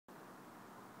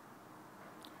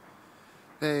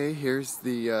Hey, here's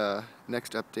the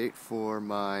next update for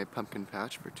my pumpkin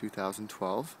patch for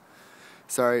 2012.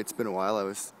 Sorry it's been a while, I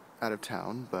was out of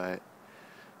town, but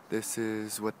this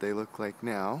is what they look like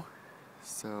now.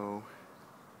 So,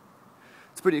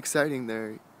 it's pretty exciting.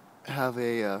 They have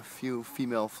a few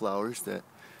female flowers that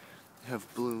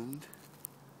have bloomed.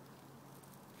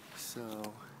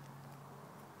 So,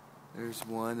 there's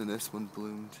one, and this one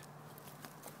bloomed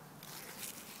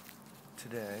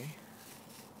today.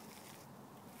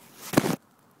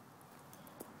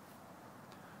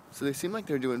 So they seem like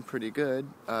they're doing pretty good.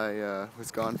 I was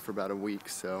gone for about a week,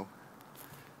 so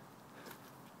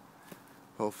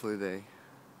hopefully they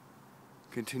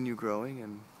continue growing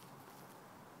and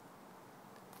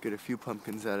get a few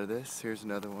pumpkins out of this. Here's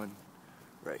another one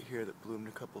right here that bloomed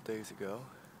a couple days ago.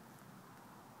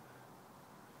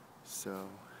 So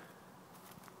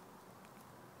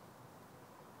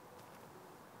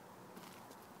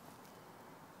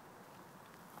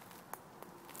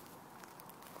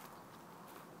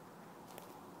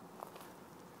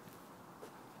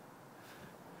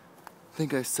I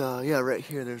think I saw, yeah, right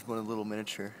here there's one, a little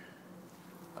miniature.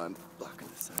 I'm blocking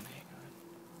the sun, hang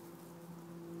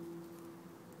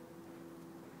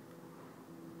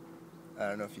on. I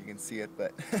don't know if you can see it,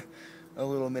 but a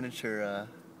little miniature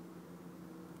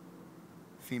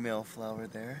female flower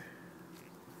there.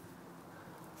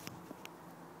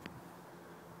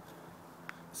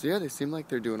 So yeah, they seem like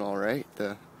they're doing alright.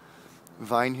 The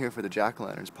vine here for the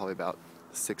jack-o'-lantern is probably about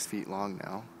 6 feet long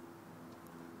now.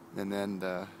 And then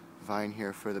the vine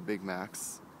here for the Big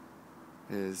Macs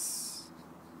is,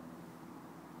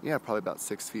 yeah, probably about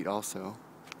 6 feet also.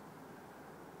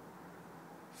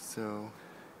 So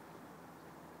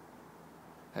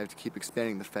I have to keep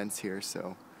expanding the fence here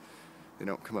so they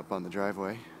don't come up on the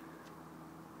driveway.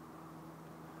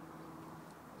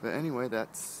 But anyway,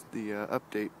 that's the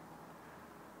update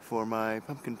for my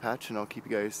pumpkin patch, and I'll keep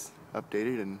you guys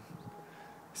updated and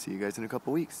see you guys in a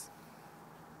couple weeks.